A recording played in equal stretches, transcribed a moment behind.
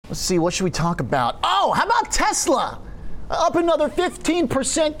Let's see, what should we talk about? Oh, how about Tesla? Up another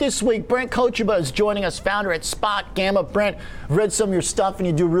 15% this week. Brent Kochuba is joining us, founder at Spot Gamma. Brent, I've read some of your stuff, and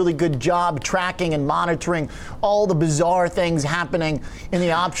you do a really good job tracking and monitoring all the bizarre things happening in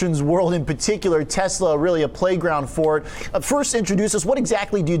the options world. In particular, Tesla, really a playground for it. First, introduce us. What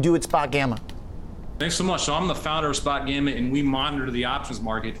exactly do you do at Spot Gamma? Thanks so much. So I'm the founder of Spot Gamma, and we monitor the options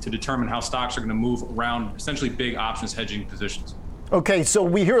market to determine how stocks are going to move around essentially big options hedging positions. Okay, so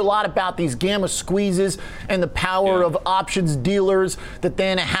we hear a lot about these gamma squeezes and the power of options dealers that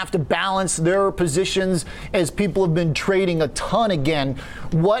then have to balance their positions as people have been trading a ton again.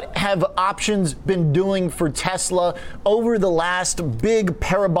 What have options been doing for Tesla over the last big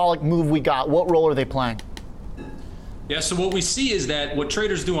parabolic move we got? What role are they playing? Yeah, so what we see is that what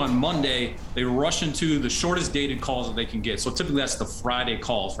traders do on Monday, they rush into the shortest dated calls that they can get. So typically that's the Friday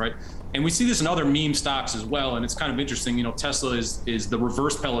calls, right? And we see this in other meme stocks as well. And it's kind of interesting, you know, Tesla is the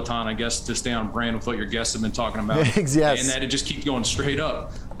reverse Peloton, I guess, to stay on brand with what your guests have been talking about. Yes. And that it just keeps going straight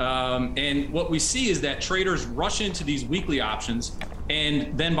up. And what we see is that traders rush into these weekly options.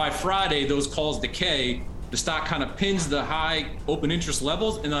 And then by Friday, those calls decay. The stock kind of pins the high open interest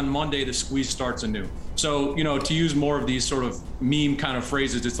levels, and on Monday, the squeeze starts anew. So, you know, to use more of these sort of meme kind of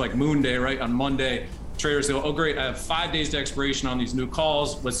phrases, it's like Moon Day, right? On Monday, traders go, oh, great, I have 5 days to expiration on these new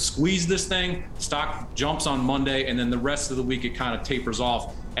calls. Let's squeeze this thing. Stock jumps on Monday, and then the rest of the week, it kind of tapers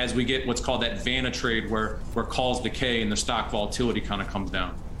off as we get what's called that Vanna trade where calls decay and the stock volatility kind of comes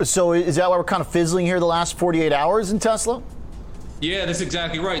down. So is that why we're kind of fizzling here the last 48 hours in Tesla? Yeah, that's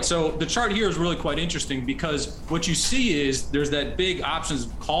exactly right. So the chart here is really quite interesting because what you see is there's that big options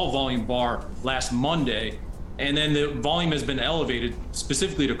call volume bar last Monday, and then the volume has been elevated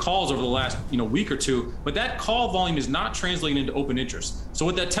specifically to calls over the last week or two, but that call volume is not translating into open interest. So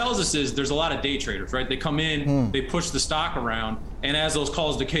what that tells us is there's a lot of day traders, right? They come in, they push the stock around, and as those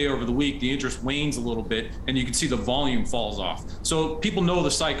calls decay over the week, the interest wanes a little bit, and you can see the volume falls off. So people know the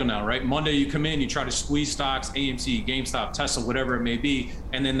cycle now, right? Monday you come in, you try to squeeze stocks, AMC, GameStop, Tesla, whatever it may be,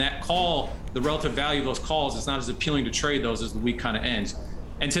 and then that call, the relative value of those calls, it's not as appealing to trade those as the week kind of ends.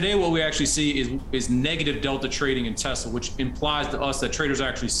 And today what we actually see is negative delta trading in Tesla, which implies to us that traders are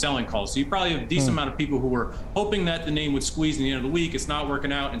actually selling calls. So you probably have a decent amount of people who were hoping that the name would squeeze in the end of the week. It's not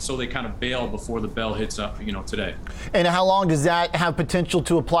working out, and so they kind of bail before the bell hits up, today. And how long does that have potential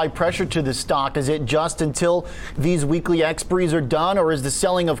to apply pressure to the stock? Is it just until these weekly expiries are done, or is the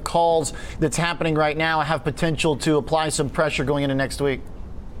selling of calls that's happening right now have potential to apply some pressure going into next week?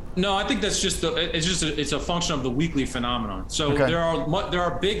 No, I think that's it's a function of the weekly phenomenon. So there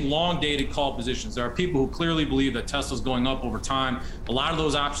are big, long-dated call positions. There are people who clearly believe that Tesla's going up over time. A lot of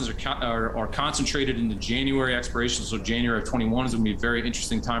those options are concentrated in the January expiration. So January of 21 is going to be a very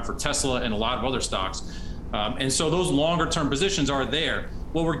interesting time for Tesla and a lot of other stocks. And so those longer-term positions are there.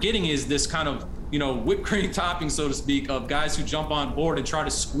 What we're getting is this kind of whipped cream topping, so to speak, of guys who jump on board and try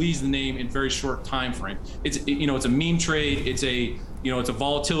to squeeze the name in very short time frame. It's a meme trade. It's a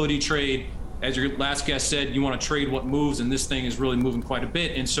volatility trade. As your last guest said, you want to trade what moves, and this thing is really moving quite a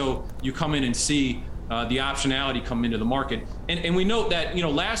bit. And so you come in and see the optionality come into the market. And we note that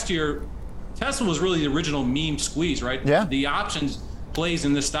last year Tesla was really the original meme squeeze, right? Yeah. The options plays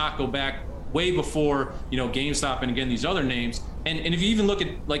in this stock go back way before GameStop and again these other names. And if you even look at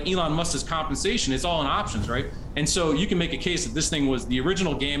like Elon Musk's compensation, it's all in options, right? And so you can make a case that this thing was the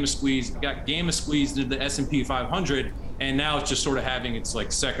original gamma squeeze, got gamma squeezed into the S&P 500, and now it's just sort of having its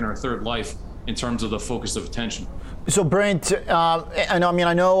like second or third life in terms of the focus of attention. So Brent,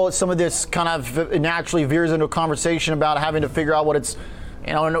 I know some of this kind of naturally veers into a conversation about having to figure out what its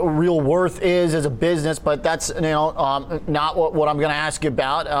real worth is as a business, but that's not what I'm going to ask you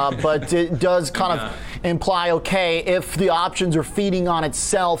about. But it does kind of imply, okay, if the options are feeding on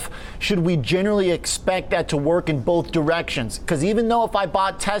itself, should we generally expect that to work in both directions? Because even though if I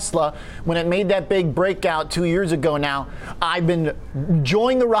bought Tesla when it made that big breakout 2 years ago now, I've been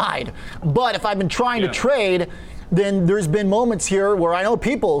enjoying the ride. But if I've been trying to trade, then there's been moments here where I know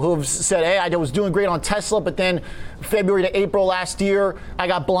people who have said, hey, I was doing great on Tesla, but then February to April last year, I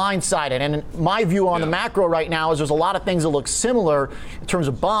got blindsided. And my view on the macro right now is there's a lot of things that look similar in terms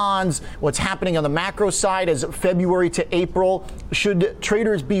of bonds, what's happening on the macro side as February to April. Should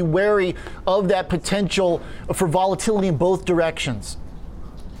traders be wary of that potential for volatility in both directions?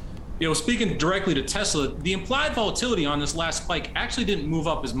 Speaking directly to Tesla, the implied volatility on this last spike actually didn't move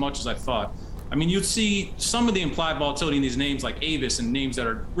up as much as I thought. I mean, you'd see some of the implied volatility in these names like Avis and names that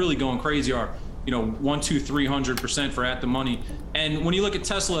are really going crazy are, 100-300% for at the money. And when you look at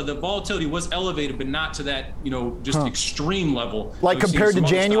Tesla, the volatility was elevated, but not to that, just extreme level. Like compared to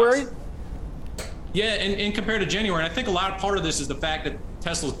January? Yeah, and compared to January, and I think a lot of part of this is the fact that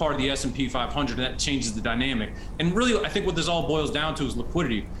Tesla is part of the S&P 500, and that changes the dynamic. And really, I think what this all boils down to is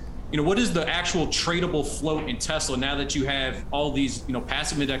liquidity. What is the actual tradable float in Tesla now that you have all these,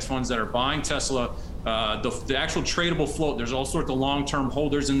 passive index funds that are buying Tesla? The actual tradable float, there's all sorts of long-term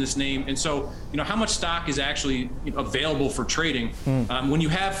holders in this name. And so, how much stock is actually available for trading? When you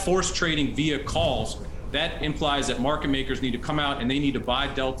have forced trading via calls, that implies that market makers need to come out and they need to buy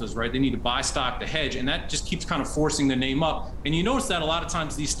deltas, right? They need to buy stock to hedge, and that just keeps kind of forcing the name up. And you notice that a lot of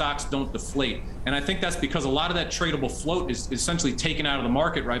times these stocks don't deflate. And I think that's because a lot of that tradable float is essentially taken out of the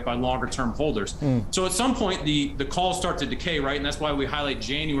market, right, by longer term holders. So at some point, the calls start to decay, right? And that's why we highlight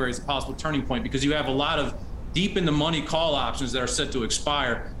January as a possible turning point, because you have a lot of deep in the money call options that are set to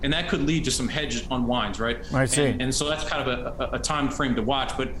expire, and that could lead to some hedge unwinds, right? I see. And so that's kind of a time frame to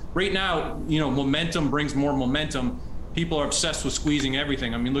watch. But right now, momentum brings more momentum. People are obsessed with squeezing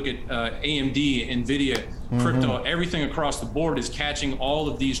everything. I mean, look at AMD, NVIDIA, crypto, everything across the board is catching all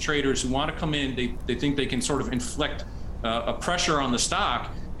of these traders who want to come in. They think they can sort of inflict a pressure on the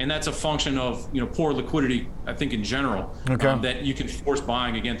stock. And that's a function of poor liquidity, I think, in general, that you can force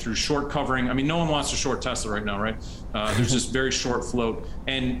buying again through short covering. I mean, no one wants to short Tesla right now, right? There's just very short float,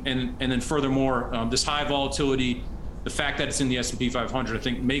 and then furthermore, this high volatility, the fact that it's in the S&P 500, I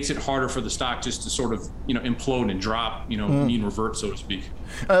think, makes it harder for the stock just to sort of implode and drop, mean revert, so to speak.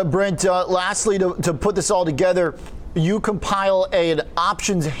 Brent, lastly, to put this all together, you compile an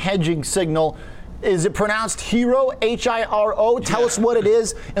options hedging signal. Is it pronounced HIRO, H-I-R-O? Tell us what it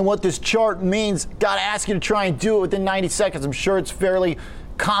is and what this chart means. Got to ask you to try and do it within 90 seconds. I'm sure it's fairly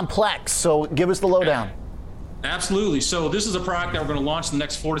complex, so give us the lowdown. Absolutely. So this is a product that we're going to launch in the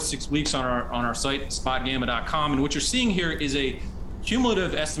next 4 to 6 weeks on our site, spotgamma.com. And what you're seeing here is a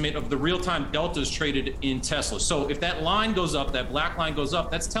cumulative estimate of the real-time deltas traded in Tesla. So if that line goes up, that black line goes up,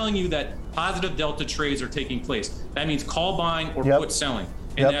 that's telling you that positive delta trades are taking place. That means call buying or put selling.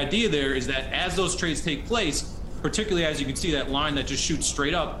 And the idea there is that as those trades take place, particularly as you can see that line that just shoots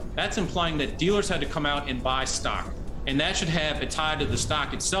straight up, that's implying that dealers had to come out and buy stock. And that should have a tie to the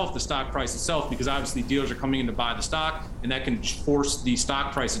stock itself, the stock price itself, because obviously dealers are coming in to buy the stock, and that can force the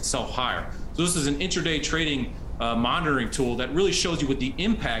stock price itself higher. So this is an intraday trading monitoring tool that really shows you what the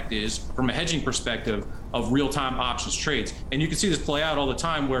impact is from a hedging perspective of real-time options trades. And you can see this play out all the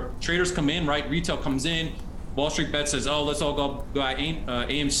time where traders come in, right? Retail comes in, Wall Street Bet says, oh, let's all go buy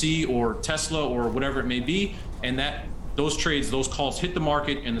AMC or Tesla or whatever it may be. And those trades, those calls hit the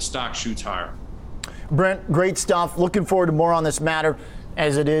market and the stock shoots higher. Brent, great stuff. Looking forward to more on this matter,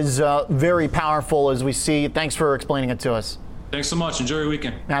 as it is very powerful, as we see. Thanks for explaining it to us. Thanks so much. Enjoy your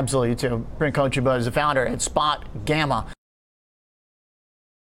weekend. Absolutely, you too. Brent Kochuba is the founder at Spot Gamma.